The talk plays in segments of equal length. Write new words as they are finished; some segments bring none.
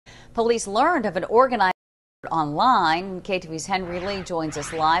Police learned of an organized online. KTVU's Henry Lee joins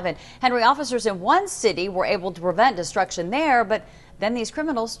us live. And Henry, officers in one city were able to prevent destruction there, but then these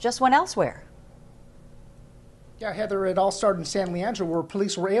criminals just went elsewhere. Yeah, Heather, it all started in San Leandro, where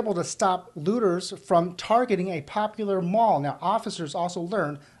police were able to stop looters from targeting a popular mall. Now, officers also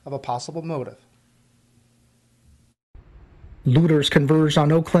learned of a possible motive. Looters converged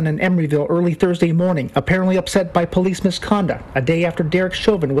on Oakland and Emeryville early Thursday morning, apparently upset by police misconduct, a day after Derek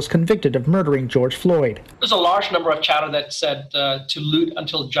Chauvin was convicted of murdering George Floyd. There's a large number of chatter that said to loot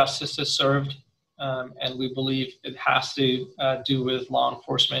until justice is served, and we believe it has to do with law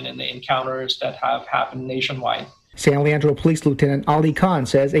enforcement and the encounters that have happened nationwide. San Leandro Police Lieutenant Ali Khan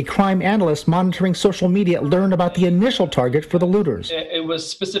says a crime analyst monitoring social media learned about the initial target for the looters. It was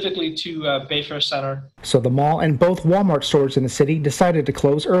specifically to Bayfair Center. So the mall and both Walmart stores in the city decided to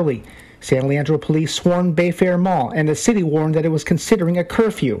close early. San Leandro police swarmed Bayfair Mall, and the city warned that it was considering a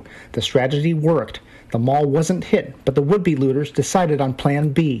curfew. The strategy worked. The mall wasn't hit, but the would-be looters decided on Plan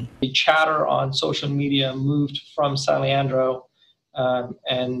B. The chatter on social media moved from San Leandro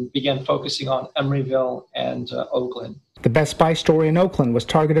and began focusing on Emeryville and Oakland. The Best Buy store in Oakland was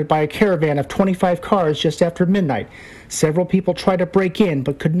targeted by a caravan of 25 cars just after midnight. Several people tried to break in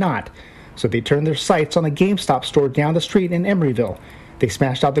but could not, so they turned their sights on the GameStop store down the street in Emeryville. They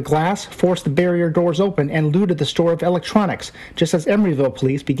smashed out the glass, forced the barrier doors open, and looted the store of electronics just as Emeryville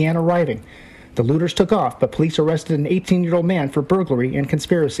police began arriving. The looters took off, but police arrested an 18-year-old man for burglary and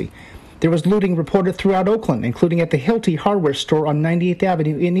conspiracy. There was looting reported throughout Oakland, including at the Hilty hardware store on 98th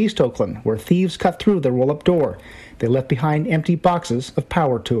Avenue in East Oakland, where thieves cut through the roll-up door. They left behind empty boxes of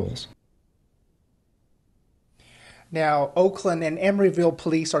power tools. Now, Oakland and Emeryville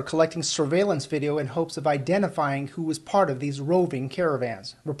police are collecting surveillance video in hopes of identifying who was part of these roving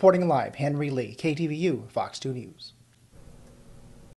caravans. Reporting live, Henry Lee, KTVU, Fox 2 News.